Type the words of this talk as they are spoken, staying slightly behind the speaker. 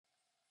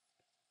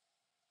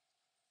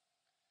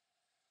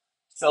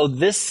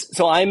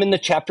So I'm in the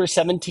chapter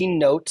 17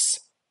 notes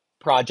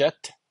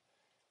project,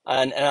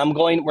 and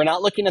we're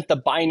not looking at the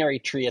binary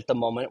tree at the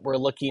moment. We're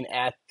looking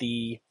at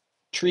the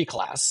tree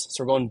class.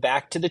 So we're going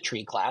back to the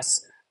tree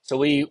class. So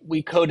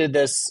we coded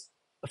this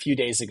a few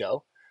days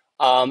ago.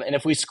 And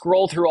if we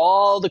scroll through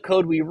all the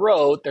code we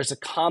wrote, there's a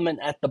comment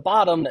at the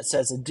bottom that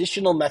says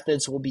additional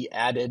methods will be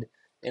added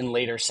in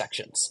later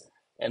sections.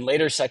 And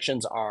later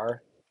sections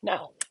are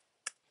now.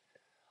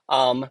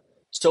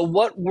 So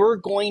what we're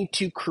going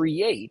to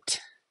create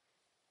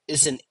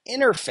is an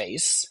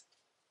interface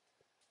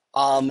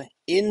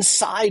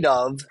inside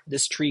of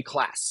this tree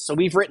class. So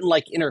we've written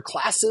like inner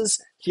classes.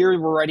 Here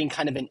we're writing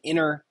kind of an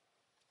inner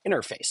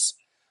interface.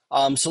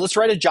 So let's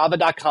write a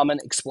java.comment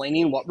comment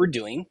explaining what we're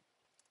doing.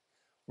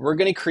 We're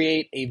going to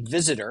create a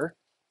visitor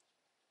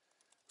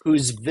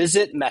whose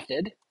visit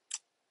method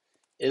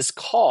is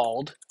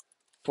called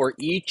for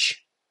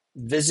each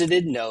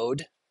visited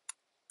node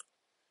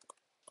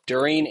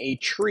during a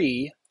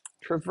tree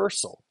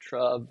traversal.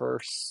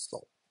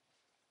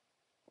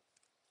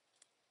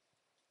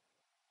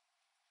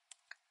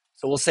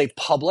 So we'll say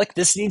public.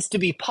 This needs to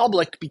be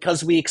public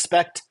because we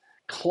expect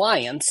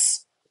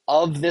clients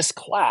of this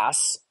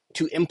class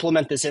to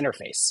implement this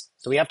interface.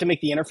 So we have to make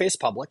the interface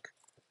public.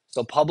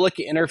 So public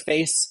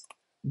interface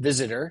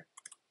visitor.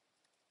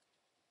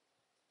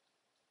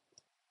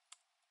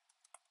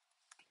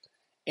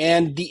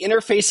 And the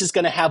interface is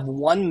going to have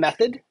one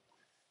method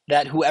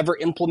that whoever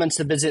implements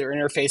the visitor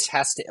interface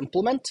has to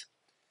implement.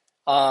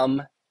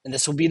 And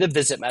this will be the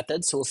visit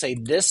method. So we'll say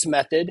this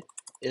method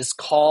is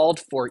called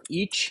for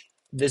each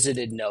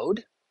visited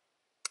node.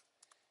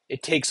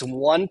 It takes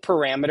one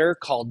parameter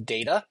called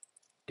data,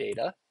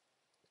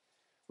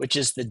 which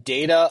is the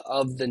data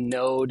of the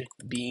node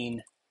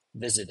being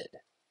visited.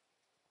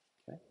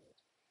 Okay.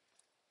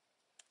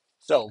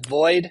 So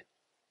void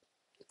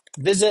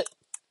visit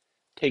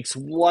takes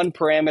one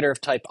parameter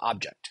of type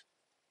object.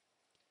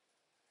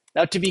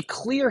 Now to be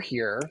clear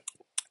here,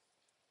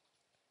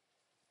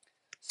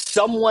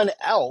 someone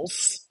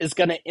else is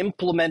going to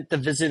implement the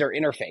visitor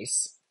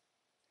interface,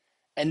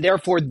 and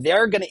therefore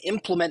they're going to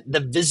implement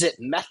the visit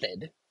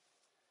method.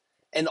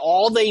 And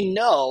all they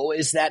know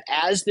is that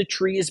as the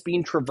tree is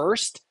being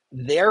traversed,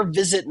 their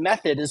visit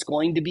method is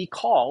going to be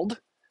called,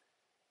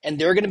 and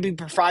they're going to be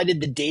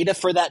provided the data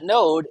for that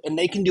node, and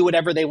they can do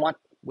whatever they want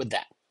with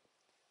that.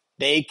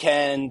 They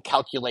can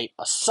calculate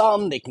a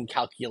sum, they can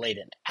calculate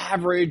an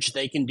average,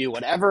 they can do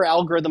whatever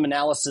algorithm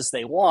analysis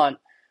they want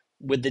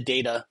with the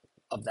data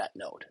of that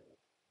node.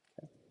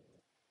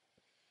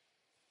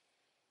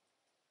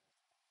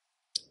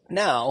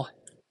 Now,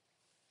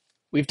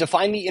 we've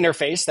defined the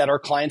interface that our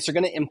clients are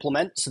going to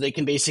implement so they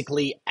can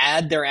basically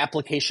add their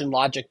application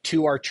logic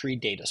to our tree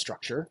data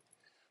structure.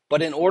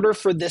 But in order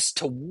for this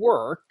to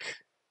work,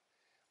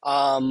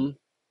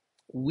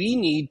 we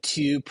need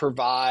to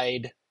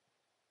provide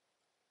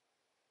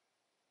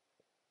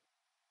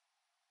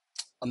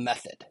a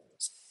method.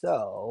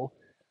 So,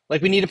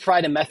 like we need to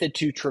provide a method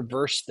to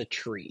traverse the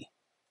tree.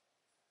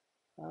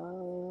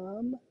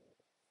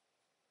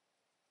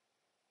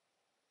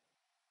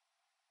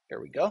 Here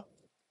we go.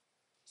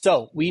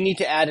 So we need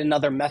to add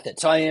another method.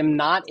 So I am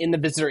not in the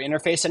visitor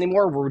interface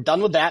anymore. We're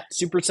done with that.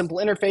 Super simple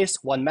interface,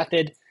 one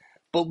method.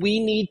 But we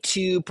need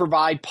to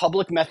provide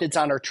public methods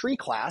on our tree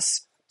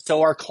class so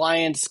our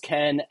clients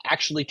can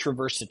actually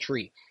traverse the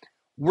tree.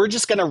 We're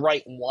just going to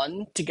write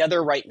one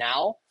together right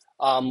now.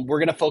 We're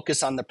going to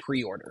focus on the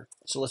pre-order.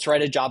 So let's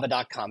write a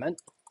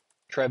java.comment.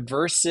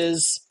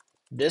 Traverses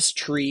this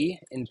tree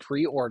in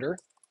pre-order.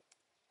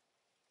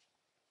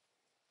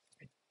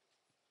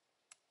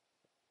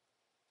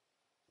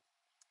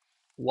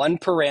 One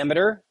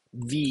parameter,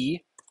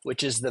 v,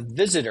 which is the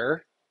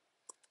visitor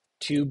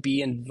to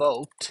be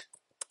invoked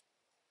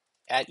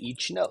at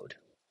each node.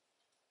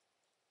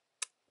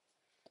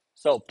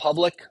 So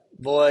public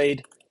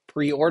void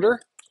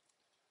pre-order,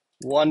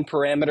 one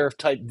parameter of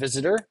type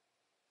visitor.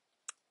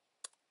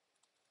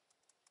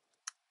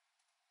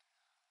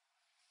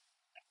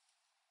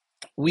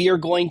 We are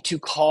going to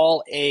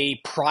call a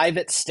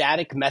private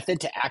static method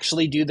to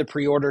actually do the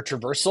pre-order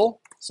traversal.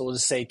 So we'll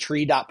just say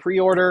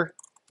tree.preorder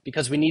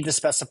because we need to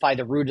specify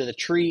the root of the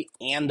tree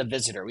and the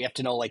visitor. We have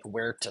to know like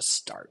where to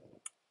start.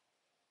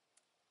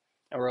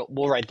 And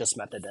we'll write this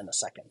method in a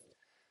second.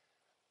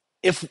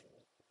 If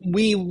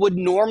we would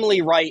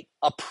normally write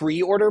a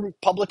pre-order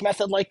public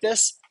method like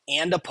this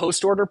and a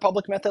post-order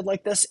public method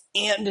like this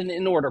and an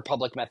in-order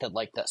public method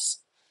like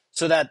this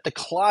so that the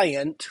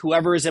client,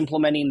 whoever is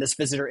implementing this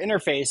visitor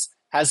interface,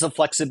 has the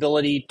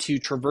flexibility to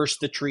traverse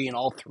the tree in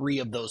all three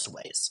of those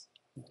ways.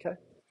 Okay.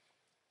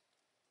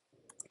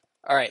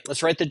 All right,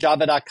 let's write the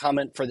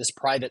java.comment for this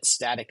private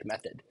static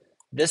method.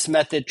 This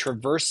method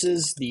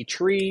traverses the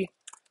tree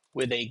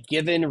with a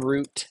given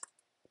root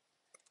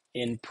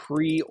in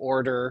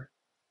pre-order.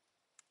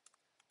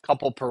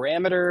 Couple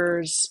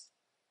parameters.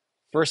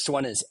 First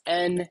one is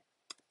n,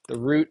 the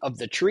root of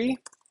the tree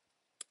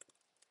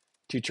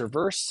to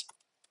traverse.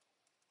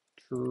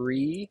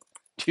 Tree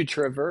to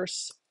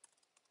traverse.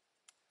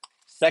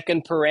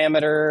 Second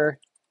parameter,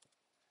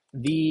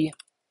 v,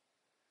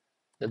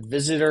 the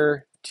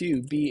visitor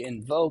to be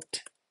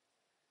invoked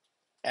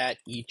at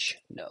each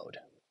node.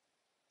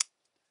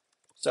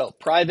 So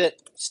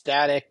private,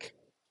 static,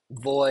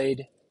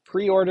 void,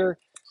 pre-order.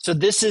 So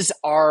this is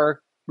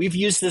we've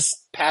used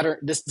this pattern,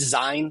 this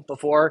design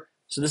before.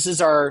 So this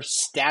is our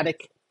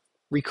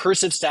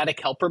recursive static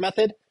helper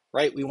method,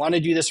 right? We want to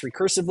do this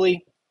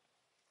recursively.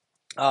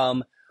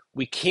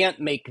 We can't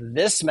make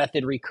this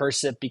method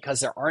recursive because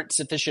there aren't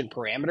sufficient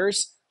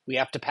parameters we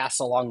have to pass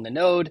along the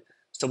node.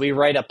 So we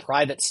write a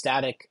private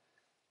static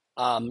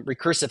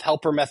recursive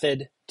helper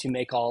method to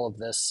make all of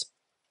this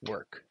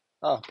work.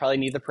 Oh, probably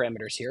need the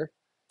parameters here.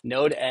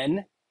 Node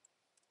n,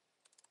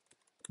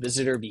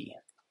 visitor b.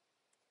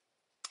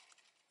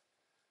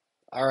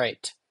 All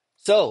right.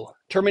 So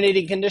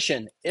terminating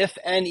condition, if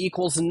n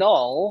equals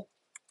null,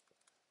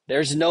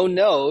 there's no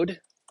node,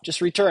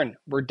 just return.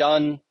 We're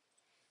done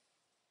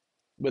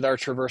with our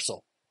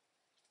traversal.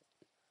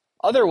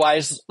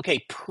 Otherwise, okay,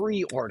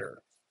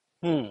 pre-order.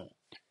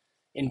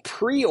 In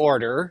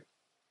pre-order,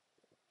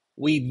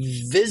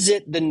 we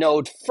visit the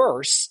node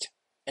first,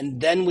 and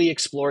then we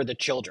explore the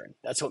children.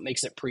 That's what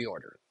makes it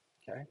pre-order.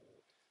 Okay.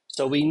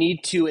 So we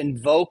need to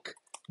invoke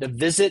the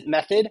visit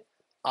method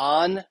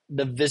on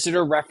the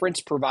visitor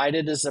reference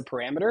provided as a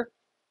parameter.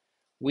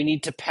 We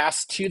need to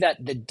pass to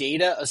that the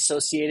data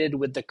associated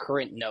with the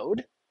current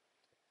node.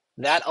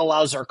 That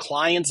allows our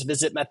client's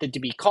visit method to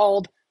be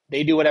called.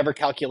 They do whatever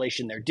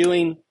calculation they're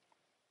doing.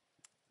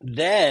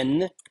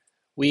 Then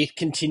we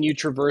continue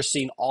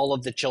traversing all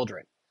of the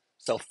children.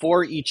 So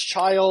for each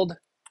child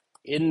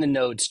in the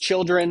node's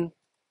children,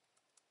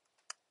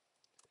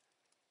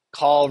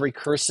 call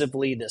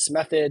recursively this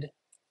method,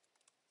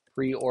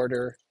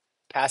 pre-order,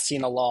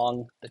 passing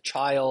along the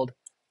child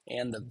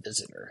and the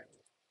visitor.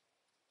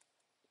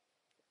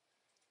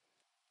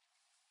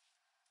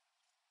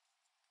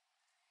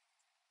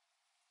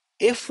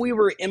 If we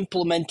were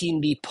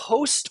implementing the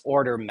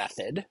post-order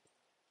method,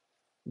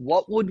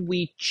 what would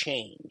we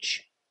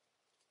change?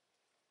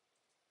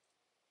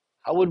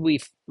 How would we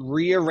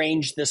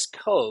rearrange this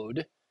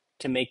code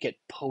to make it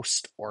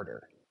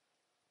post-order?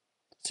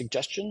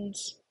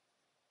 Suggestions?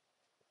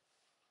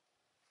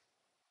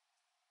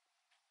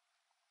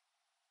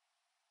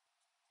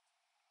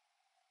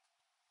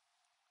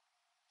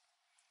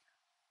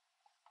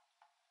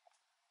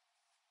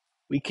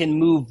 We can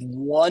move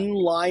one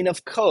line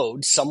of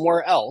code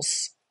somewhere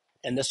else,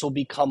 and this will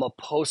become a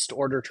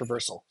post-order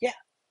traversal. Yeah.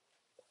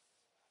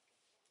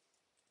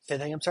 Say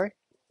that again, I'm sorry?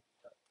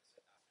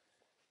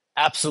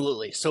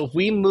 Absolutely. So if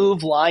we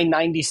move line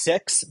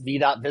 96,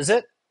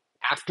 v.visit,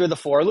 after the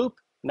for loop,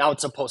 now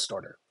it's a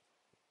post-order.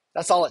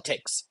 That's all it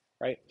takes,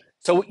 right?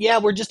 So yeah,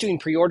 we're just doing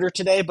pre-order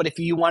today, but if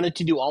you wanted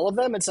to do all of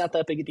them, it's not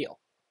that big a deal,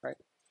 right?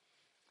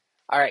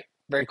 All right,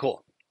 very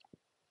cool.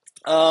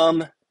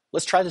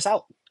 Let's try this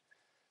out.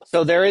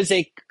 So there is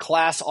a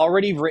class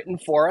already written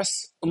for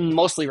us,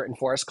 mostly written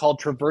for us, called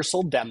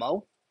Traversal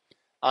Demo.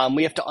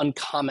 We have to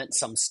uncomment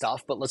some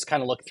stuff, but let's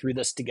kind of look through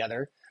this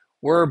together.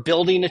 We're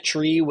building a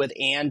tree with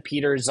Anne,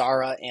 Peter,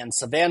 Zara, and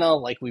Savannah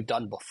like we've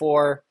done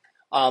before.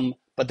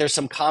 But there's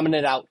some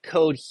commented out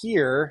code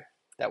here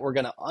that we're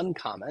going to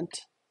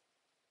uncomment.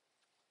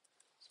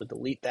 So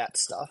delete that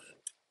stuff.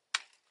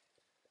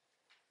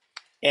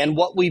 And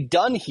what we've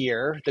done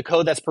here, the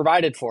code that's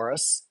provided for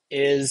us,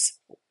 is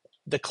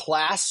the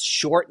class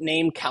short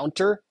name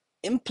counter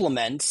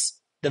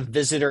implements the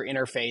visitor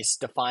interface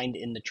defined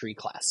in the tree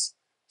class.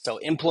 So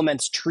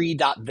implements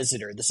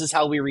tree.visitor. This is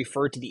how we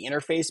refer to the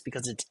interface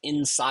because it's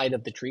inside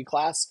of the tree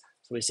class.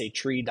 So we say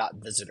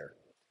tree.visitor.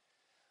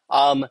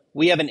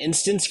 We have an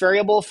instance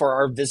variable for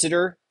our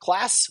visitor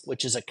class,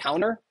 which is a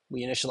counter.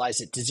 We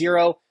initialize it to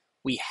 0.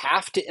 We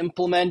have to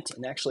implement,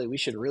 and actually we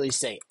should really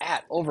say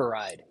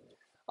 @override.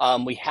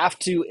 We have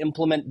to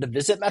implement the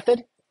visit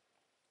method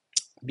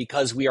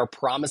because we are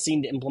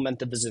promising to implement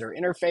the visitor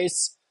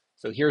interface.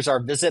 So here's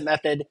our visit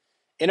method.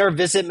 In our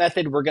visit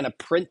method, we're going to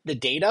print the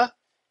data.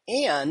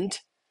 And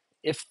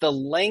if the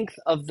length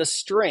of the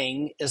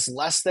string is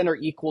less than or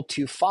equal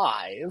to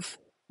 5,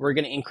 we're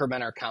going to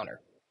increment our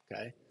counter.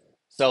 Okay.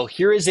 So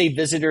here is a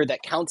visitor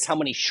that counts how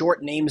many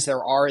short names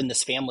there are in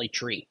this family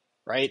tree,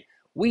 right?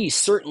 We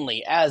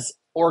certainly, as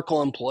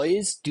Oracle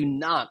employees, do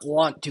not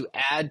want to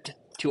add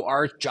to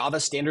our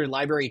Java Standard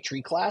Library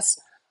tree class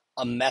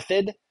a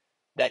method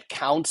that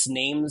counts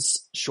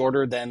names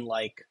shorter than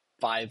like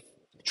 5,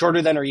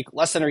 shorter than or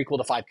less than or equal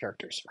to 5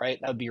 characters, right?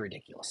 That would be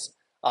ridiculous.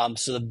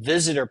 So the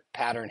visitor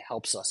pattern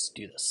helps us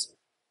do this.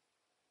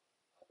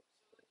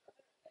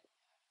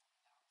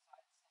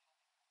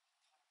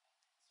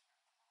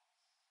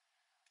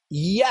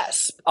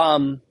 Yes.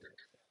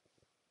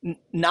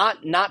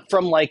 Not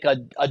from like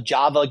a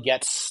Java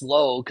gets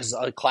slow because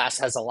a class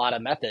has a lot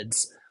of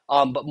methods,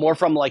 but more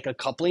from like a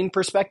coupling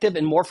perspective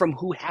and more from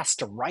who has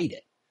to write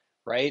it,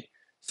 right?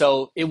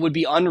 So it would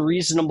be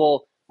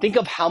unreasonable. Think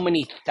of how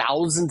many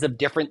thousands of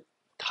different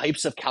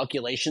types of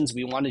calculations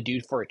we want to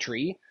do for a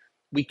tree.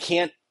 We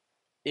can't,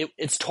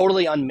 it's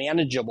totally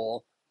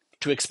unmanageable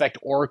to expect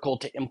Oracle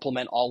to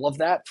implement all of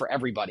that for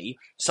everybody.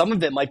 Some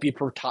of it might be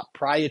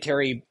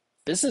proprietary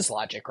business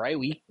logic, right?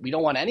 We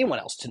don't want anyone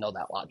else to know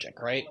that logic,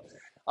 right?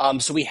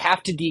 So we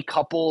have to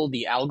decouple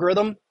the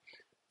algorithm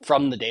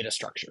from the data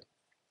structure,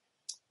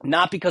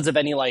 not because of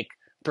any like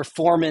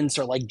performance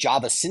or like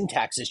Java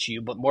syntax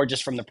issue, but more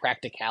just from the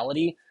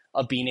practicality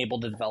of being able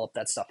to develop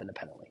that stuff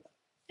independently.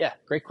 Yeah,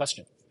 great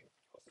question.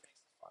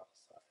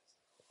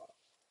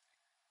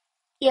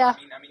 Yeah,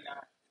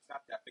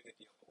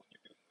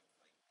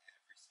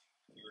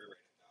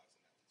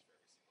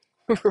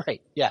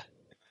 right. Yeah.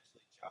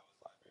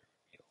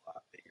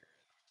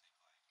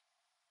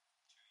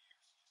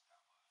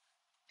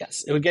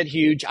 Yes, it would get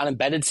huge. On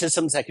embedded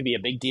systems, that could be a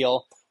big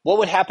deal. What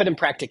would happen in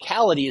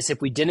practicality is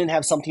if we didn't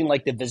have something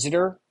like the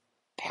visitor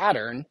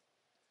pattern,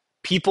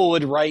 people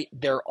would write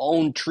their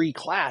own tree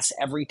class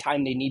every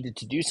time they needed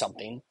to do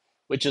something,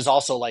 which is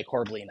also like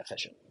horribly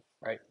inefficient,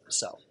 right?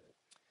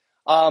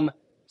 Um,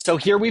 so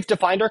here we've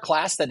defined our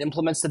class that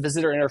implements the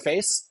visitor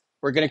interface.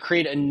 We're going to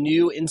create a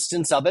new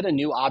instance of it, a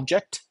new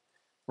object.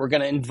 We're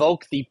going to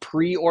invoke the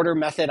pre-order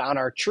method on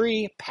our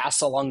tree,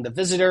 pass along the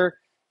visitor,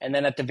 and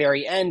then at the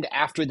very end,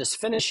 after this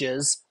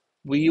finishes,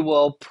 we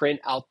will print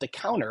out the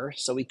counter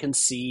so we can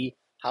see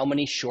how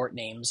many short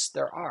names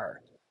there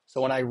are.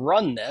 So when I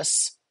run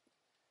this,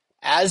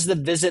 as the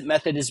visit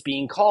method is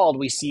being called,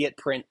 we see it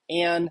print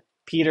Anne,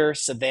 Peter,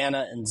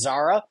 Savannah, and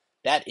Zara.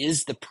 That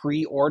is the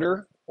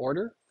pre-order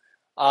order.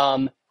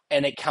 And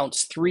it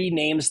counts 3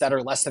 names that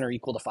are less than or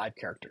equal to 5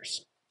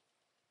 characters.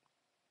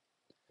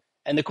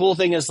 And the cool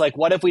thing is, like,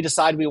 what if we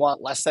decide we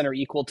want less than or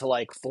equal to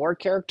like 4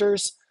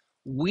 characters?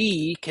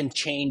 We can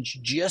change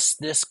just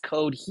this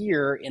code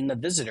here in the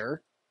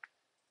visitor,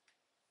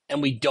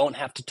 and we don't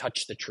have to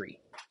touch the tree.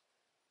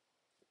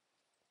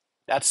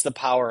 That's the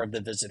power of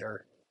the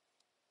visitor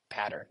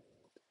pattern.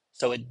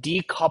 So it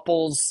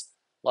decouples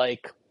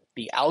like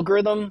the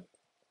algorithm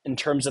in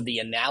terms of the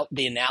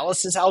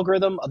analysis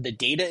algorithm of the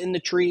data in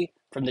the tree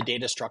from the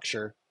data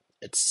structure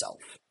itself,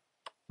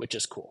 which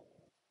is cool.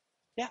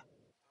 Yeah.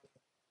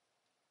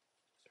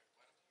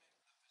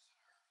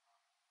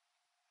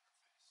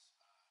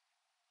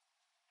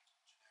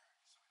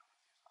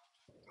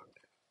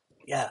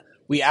 Yeah,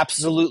 we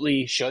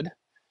absolutely should.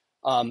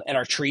 And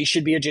our tree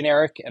should be a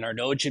generic, and our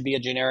node should be a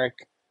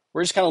generic.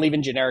 We're just kind of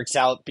leaving generics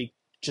out,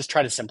 just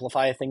try to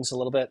simplify things a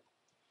little bit.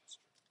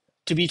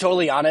 To be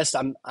totally honest,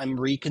 I'm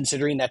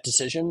reconsidering that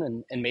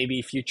decision, and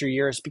maybe future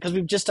years, because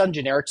we've just done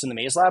generics in the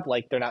maze lab,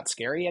 like they're not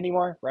scary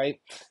anymore,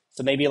 right?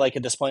 So maybe like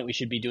at this point we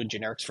should be doing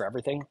generics for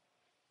everything.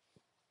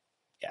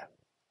 Yeah,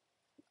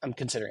 I'm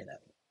considering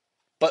that.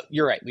 But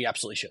you're right, we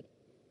absolutely should.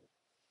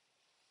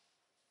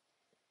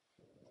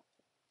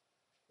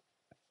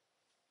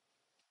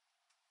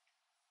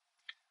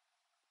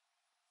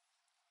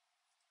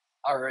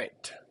 All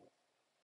right.